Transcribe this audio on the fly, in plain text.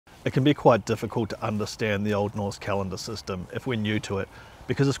It can be quite difficult to understand the Old Norse calendar system if we're new to it,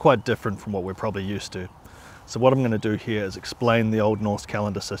 because it's quite different from what we're probably used to. So what I'm going to do here is explain the Old Norse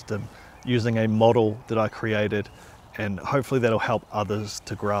calendar system using a model that I created, and hopefully that'll help others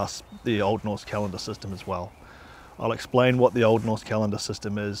to grasp the Old Norse calendar system as well. I'll explain what the Old Norse calendar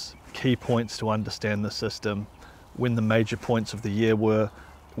system is, key points to understand the system, when the major points of the year were,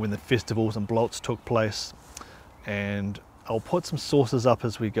 when the festivals and blots took place, and I'll put some sources up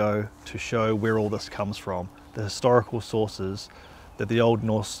as we go to show where all this comes from, the historical sources that the Old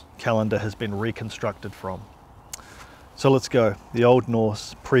Norse calendar has been reconstructed from. So let's go, the Old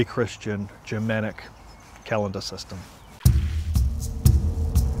Norse pre-Christian Germanic calendar system.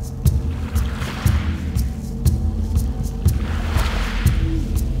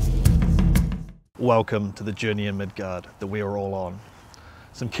 Welcome to the journey in Midgard that we are all on.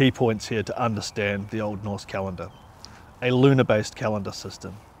 Some key points here to understand the Old Norse calendar. A lunar-based calendar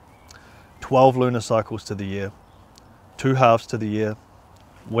system. 12 lunar cycles to the year, 2 halves to the year,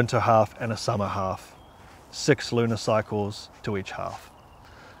 winter half and a summer half, 6 lunar cycles to each half.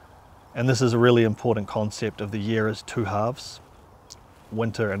 And this is a really important concept of the year as 2 halves,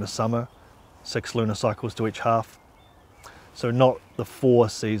 winter and a summer, 6 lunar cycles to each half. So not the 4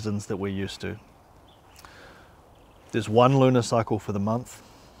 seasons that we're used to. There's 1 lunar cycle for the month,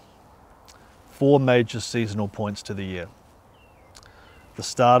 4 major seasonal points to the year. The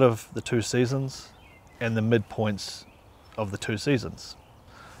start of the 2 seasons and the midpoints of the 2 seasons.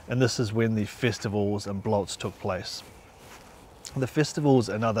 And this is when the festivals and blots took place. The festivals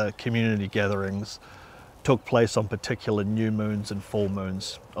and other community gatherings took place on particular new moons and full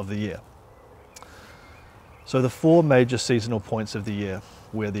moons of the year. So the 4 major seasonal points of the year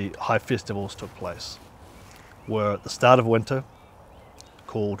where the high festivals took place were the start of winter,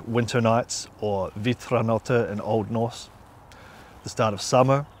 called winter nights or Vetranotte in Old Norse, the start of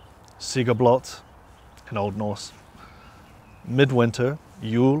summer, Sigablot in Old Norse, midwinter,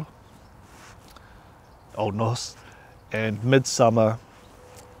 Jul, Old Norse, and midsummer,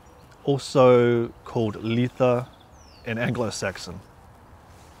 also called Litha in Anglo-Saxon.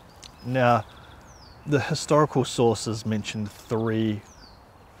 Now, the historical sources mentioned 3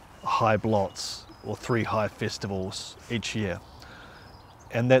 high blots or 3 high festivals each year.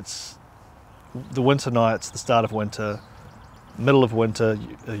 And that's the winter nights, the start of winter, middle of winter,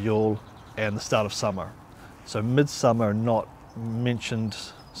 Yule, and the start of summer. So midsummer not mentioned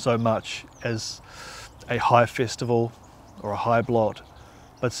so much as a high festival or a high blot,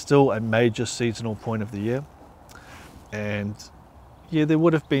 but still a major seasonal point of the year. And yeah, there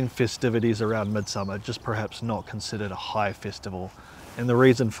would have been festivities around midsummer, just perhaps not considered a high festival. And the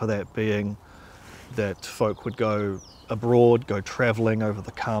reason for that being that folk would go abroad, go travelling over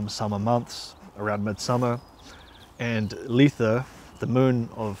the calm summer months around midsummer, and Litha, the moon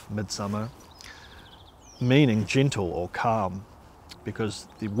of midsummer, meaning gentle or calm, because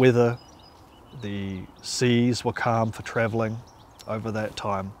the weather, the seas were calm for travelling over that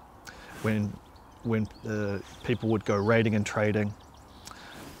time when people would go raiding and trading.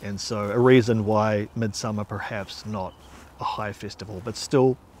 And so a reason why midsummer perhaps not a high festival, but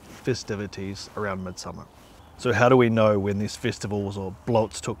still festivities around midsummer. So how do we know when these festivals or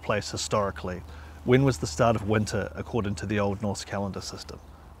blots took place historically? When was the start of winter according to the Old Norse calendar system?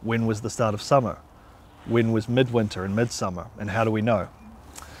 When was the start of summer? When was midwinter and midsummer? And how do we know?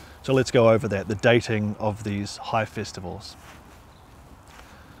 So let's go over that, the dating of these high festivals.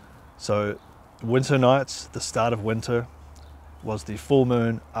 So winter nights, the start of winter, was the full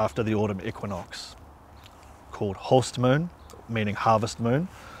moon after the autumn equinox, called Holst moon, meaning harvest moon.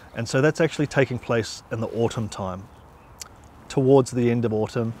 And so that's actually taking place in the autumn time, towards the end of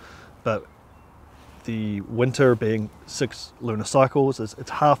autumn, but the winter being 6 lunar cycles, it's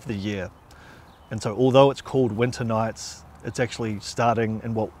half the year. And so although it's called winter nights, it's actually starting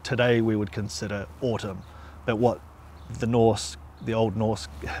in what today we would consider autumn, but what the Old Norse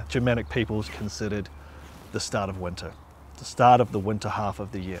Germanic peoples considered the start of winter, the start of the winter half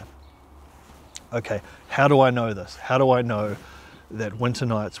of the year. Okay, how do I know this? How do I know that winter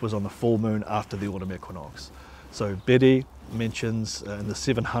nights was on the full moon after the autumn equinox? So Bede mentions in the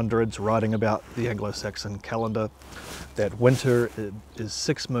 700s, writing about the Anglo-Saxon calendar, that winter is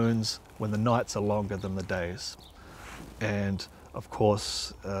 6 moons when the nights are longer than the days. And of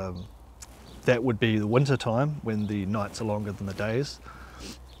course, that would be the winter time when the nights are longer than the days,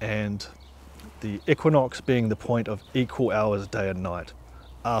 and the equinox being the point of equal hours day and night.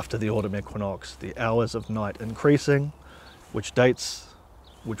 After the autumn equinox, the hours of night increasing, which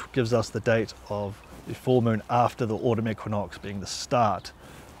gives us the date of the full moon after the autumn equinox being the start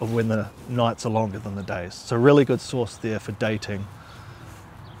of when the nights are longer than the days. So really good source there for dating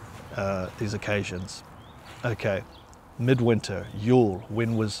these occasions. Okay, midwinter, Yule.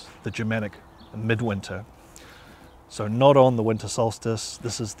 When was the Germanic midwinter? So not on the winter solstice.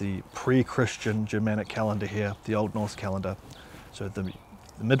 This is the pre-Christian Germanic calendar here, the Old Norse calendar. So the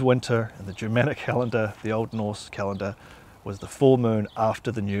midwinter in the Germanic calendar, the Old Norse calendar, was the full moon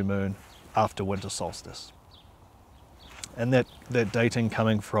after the new moon, after winter solstice. And that dating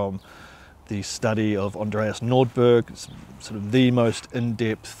coming from the study of Andreas Nordberg, sort of the most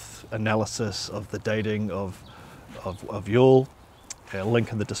in-depth analysis of the dating of Yule. A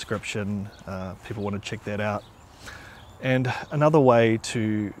link in the description, people want to check that out. And another way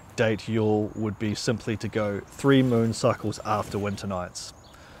to date Yule would be simply to go 3 moon cycles after winter nights.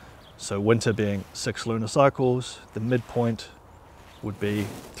 So winter being 6 lunar cycles, the midpoint would be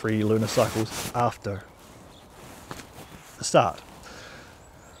 3 lunar cycles after the start.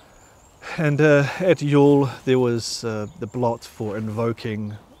 And at Yule there was the blot for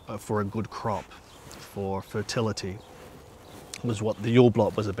invoking for a good crop, for fertility, was what the Yule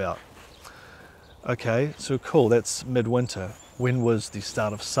blot was about. Okay, so cool, that's midwinter. When was the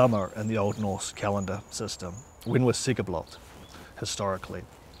start of summer in the Old Norse calendar system? When was Sigablot, historically?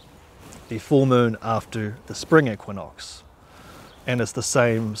 The full moon after the spring equinox. And it's the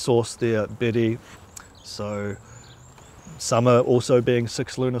same source there, Bede. So summer also being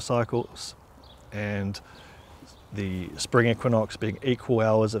 6 lunar cycles, and the spring equinox being equal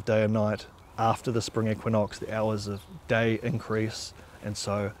hours of day and night. After the spring equinox, the hours of day increase, and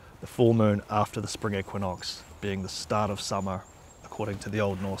so the full moon after the spring equinox being the start of summer according to the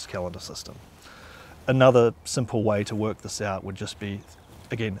Old Norse calendar system. Another simple way to work this out would just be,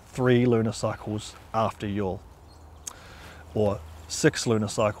 again, 3 lunar cycles after Yule, or 6 lunar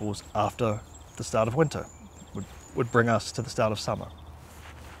cycles after the start of winter would bring us to the start of summer.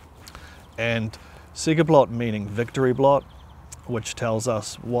 And Sigablot meaning victory blot, which tells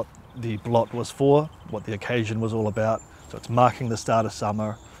us what the blot was for, what the occasion was all about. So it's marking the start of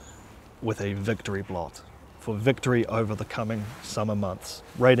summer with a victory blot, for victory over the coming summer months,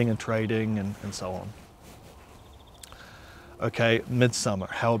 raiding and trading and so on. Okay, midsummer.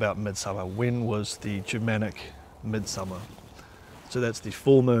 How about midsummer? When was the Germanic midsummer? So that's the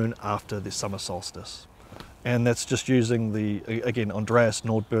full moon after the summer solstice. And that's just using the, again, Andreas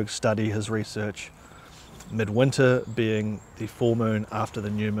Nordberg's study, his research. Midwinter being the full moon after the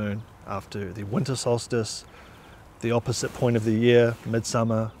new moon, after the winter solstice. The opposite point of the year,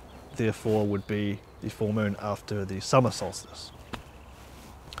 midsummer, therefore would be the full moon after the summer solstice.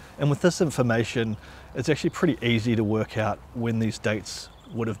 And with this information, it's actually pretty easy to work out when these dates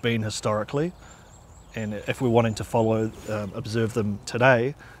would have been historically. And if we're wanting to follow, observe them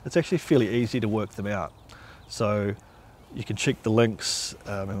today, it's actually fairly easy to work them out. So you can check the links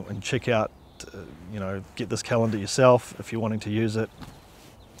and check out, get this calendar yourself if you're wanting to use it.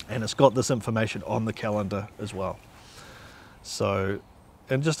 And it's got this information on the calendar as well. So,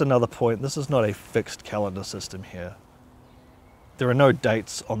 and just another point, this is not a fixed calendar system here. There are no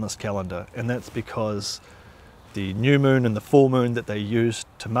dates on this calendar, and that's because the new moon and the full moon that they used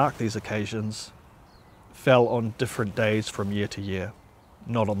to mark these occasions fell on different days from year to year,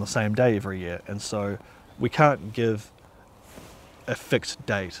 not on the same day every year. And so we can't give a fixed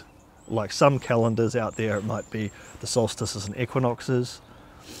date. Like some calendars out there, it might be the solstices and equinoxes,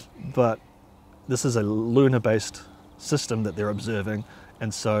 but this is a lunar-based system that they're observing,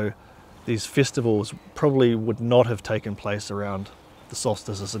 and so these festivals probably would not have taken place around the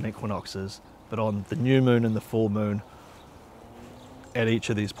solstices and equinoxes, but on the new moon and the full moon at each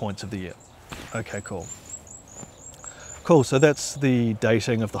of these points of the year. Okay, cool. Cool, so that's the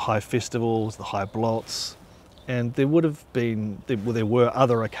dating of the high festivals, the high blots, and there would have been, there were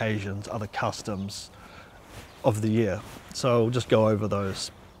other occasions, other customs of the year. So I'll just go over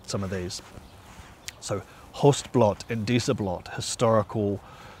some of these. So Hostblot and Desablot, historical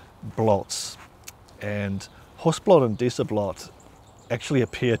blots. And Hostblot and Desablot actually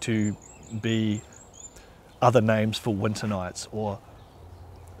appear to be other names for winter nights, or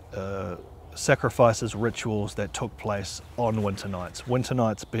sacrifices, rituals that took place on winter nights. Winter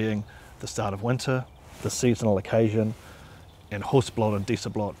nights being the start of winter, the seasonal occasion, and Hostblot and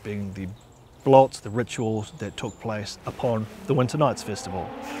Desablot being the blots, the rituals that took place upon the Winter Nights Festival.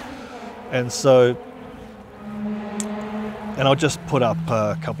 And so, and I'll just put up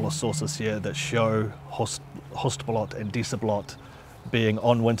a couple of sources here that show Hostblot and Desablot being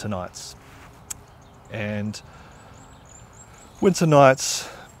on winter nights. And winter nights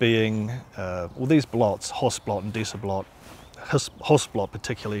being, these blots, Hostblot and Desablot, Hostblot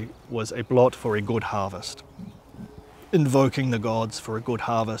particularly, was a blot for a good harvest. Invoking the gods for a good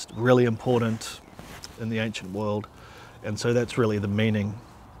harvest, really important in the ancient world. And so that's really the meaning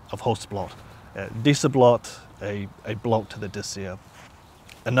of Holstblot. Decerblot, a blot to the Disir.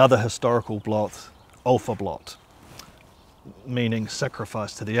 Another historical blot, Ulfablot, meaning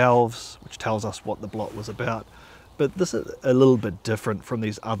sacrifice to the elves, which tells us what the blot was about. But this is a little bit different from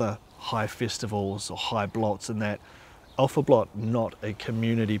these other high festivals or high blots in that Ulfablot, not a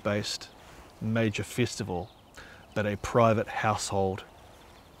community-based major festival, but a private household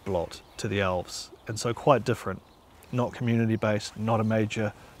blot to the elves. And so quite different, not community-based, not a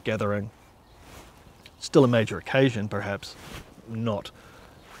major gathering. Still a major occasion, perhaps, not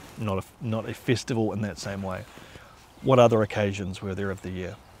a festival in that same way. What other occasions were there of the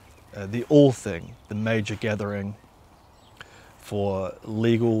year? The All Thing, the major gathering for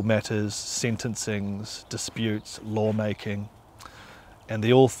legal matters, sentencings, disputes, lawmaking. And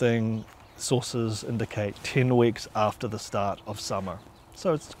the All Thing, sources indicate 10 weeks after the start of summer.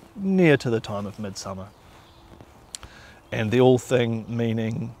 So it's near to the time of midsummer. And the All Thing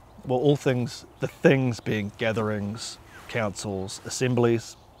meaning, well, all things, the things being gatherings, councils,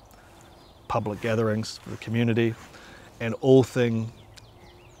 assemblies, public gatherings for the community, and All Thing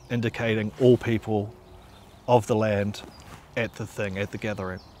indicating all people of the land at the thing, at the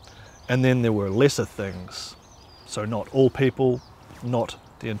gathering. And then there were lesser things, so not all people, not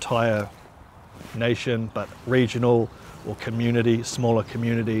the entire nation, but regional or community, smaller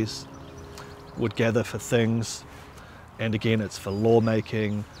communities would gather for things. And again, it's for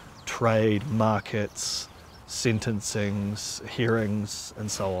lawmaking, trade, markets, sentencings, hearings,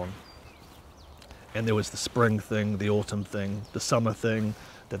 and so on. And there was the spring thing, the autumn thing, the summer thing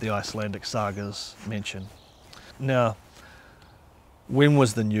that the Icelandic sagas mention. Now, when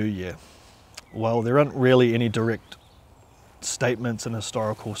was the new year? Well, there aren't really any direct statements in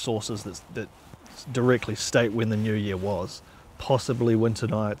historical sources that directly state when the new year was. Possibly winter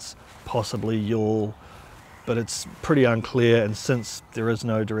nights, possibly Yule, but it's pretty unclear, and since there is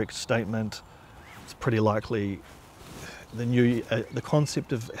no direct statement, it's pretty likely the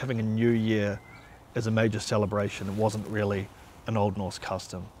concept of having a new year as a major celebration wasn't really an Old Norse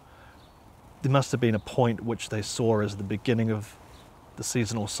custom. There must have been a point which they saw as the beginning of the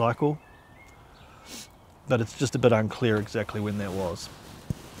seasonal cycle, but it's just a bit unclear exactly when that was.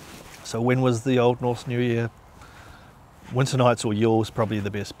 So when was the Old Norse New Year? Winter nights or Yule is probably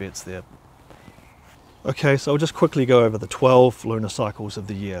the best bets there. Okay, so I'll just quickly go over the 12 lunar cycles of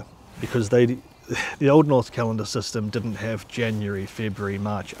the year, because the Old Norse calendar system didn't have January, February,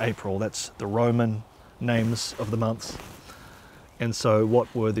 March, April. That's the Roman names of the months. And so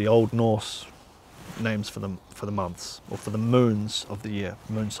what were the Old Norse names for the months, or for the moons of the year,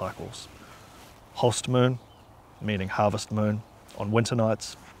 moon cycles? Holst moon, meaning harvest moon on winter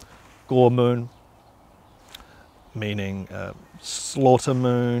nights. Gore moon, meaning slaughter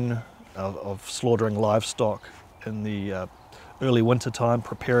moon, of slaughtering livestock in the early winter time,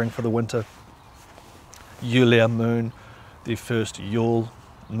 preparing for the winter. Yulia moon, the first Yule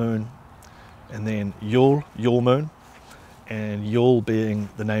moon, and then Yule moon, and Yule being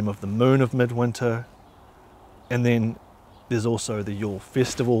the name of the moon of midwinter. And then there's also the Yule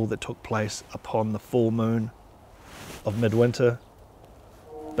festival that took place upon the full moon of midwinter.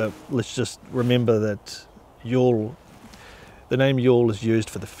 But let's just remember that Yule, the name Yule is used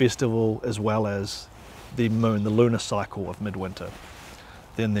for the festival as well as the moon, the lunar cycle of midwinter.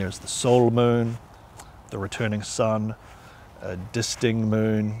 Then there's the solar moon, the returning sun, a disting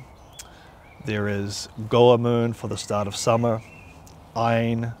moon. There is Goa moon for the start of summer,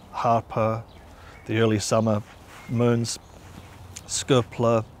 Ein, Harpa, the early summer moons,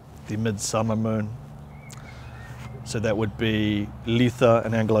 Skurpla, the midsummer moon. So that would be Litha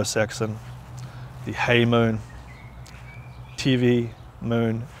in Anglo-Saxon, the Hay moon, Tivi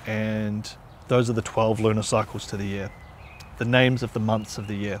moon, and those are the 12 lunar cycles to the year, the names of the months of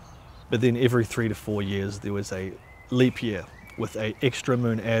the year. But then every 3 to 4 years there was a leap year with an extra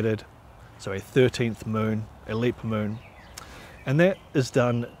moon added, so a 13th moon, a leap moon, and that is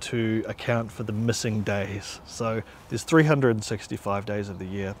done to account for the missing days. So there's 365 days of the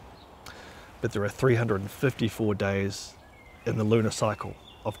year, but there are 354 days in the lunar cycle.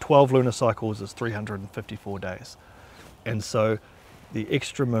 Of 12 lunar cycles is 354 days. And so the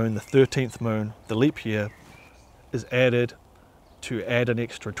extra moon, the 13th moon, the leap year, is added to add an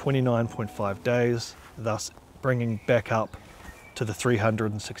extra 29.5 days, thus bringing back up to the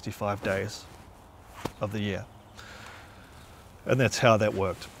 365 days of the year. And that's how that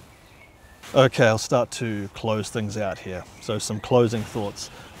worked. Okay, I'll start to close things out here. So some closing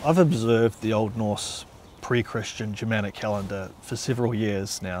thoughts. I've observed the Old Norse pre-Christian Germanic calendar for several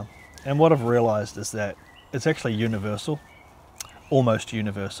years now, and what I've realized is that it's actually universal, almost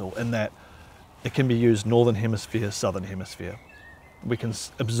universal, in that it can be used Northern Hemisphere, Southern Hemisphere. we can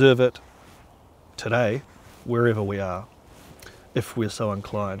observe it today wherever we are, if we're so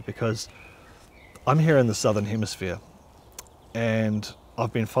inclined, because I'm here in the southern hemisphere and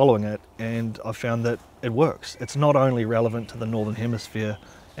I've been following it and I've found that it works. It's not only relevant to the northern hemisphere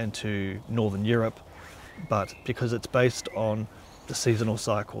and to northern Europe, but because it's based on the seasonal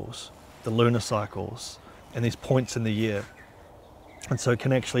cycles, the lunar cycles, and these points in the year. And so it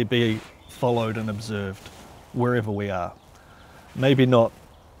can actually be followed and observed wherever we are. Maybe not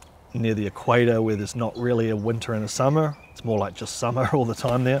near the equator where there's not really a winter and a summer, it's more like just summer all the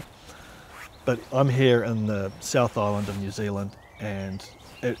time there. But I'm here in the South Island of New Zealand and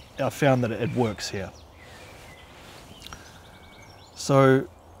I found that it works here. So,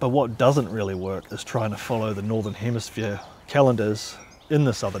 but what doesn't really work is trying to follow the Northern Hemisphere calendars in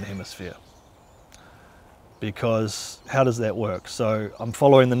the Southern Hemisphere. Because how does that work? So I'm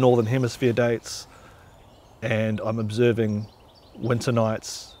following the Northern Hemisphere dates and I'm observing winter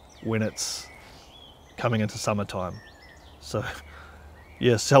nights when it's coming into summertime. So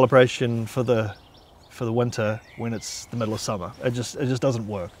yeah, celebration for the winter when it's the middle of summer. It just doesn't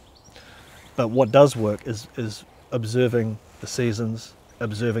work. But what does work is observing the seasons,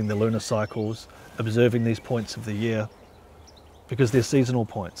 observing the lunar cycles, observing these points of the year, because they're seasonal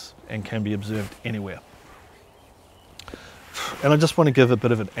points and can be observed anywhere. And I just want to give a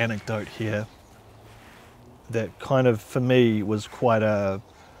bit of an anecdote here that kind of, for me, was quite a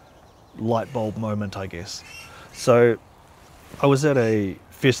light bulb moment, I guess. So I was at a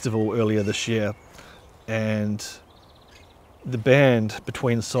festival earlier this year and the band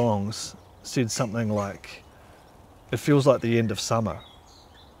between songs said something like, "It feels like the end of summer."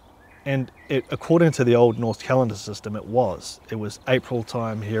 And according to the Old Norse calendar system, it was April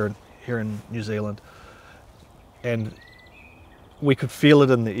time here in New Zealand, and we could feel it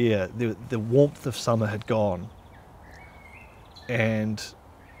in the air. The warmth of summer had gone, and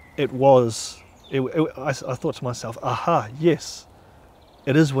I thought to myself, aha, yes,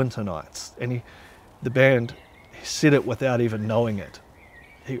 it is winter nights. And the band said it without even knowing it.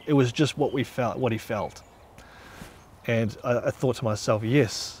 It was just what he felt. And I thought to myself,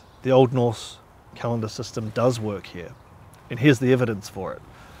 yes, the Old Norse calendar system does work here. And here's the evidence for it.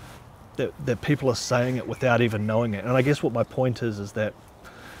 That people are saying it without even knowing it. And I guess what my point is that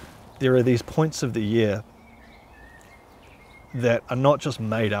there are these points of the year that are not just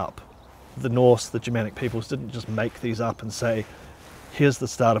made up. The Norse, the Germanic peoples didn't just make these up and say, here's the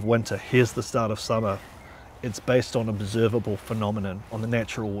start of winter, here's the start of summer. It's based on observable phenomenon, on the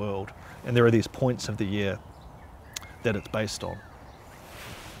natural world. And there are these points of the year that it's based on.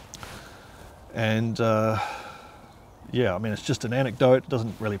 And yeah, I mean, it's just an anecdote, it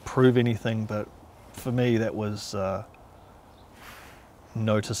doesn't really prove anything, but for me that was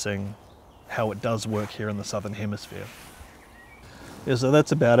noticing how it does work here in the Southern Hemisphere. Yeah, so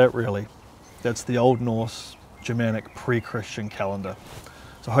that's about it really. That's the Old Norse Germanic pre-Christian calendar.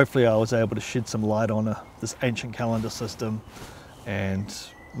 So hopefully I was able to shed some light on this ancient calendar system, and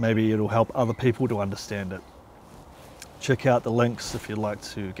maybe it'll help other people to understand it. Check out the links if you'd like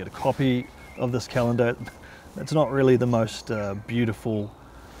to get a copy of this calendar. It's not really the most beautiful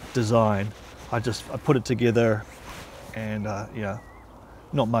design. I put it together, and yeah,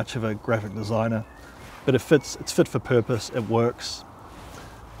 not much of a graphic designer, but it's fit for purpose, it works,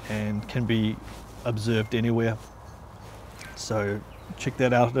 and can be observed anywhere. So check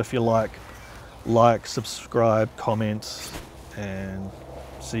that out if you like, subscribe, comment, and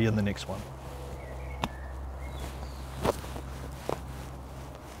see you in the next one.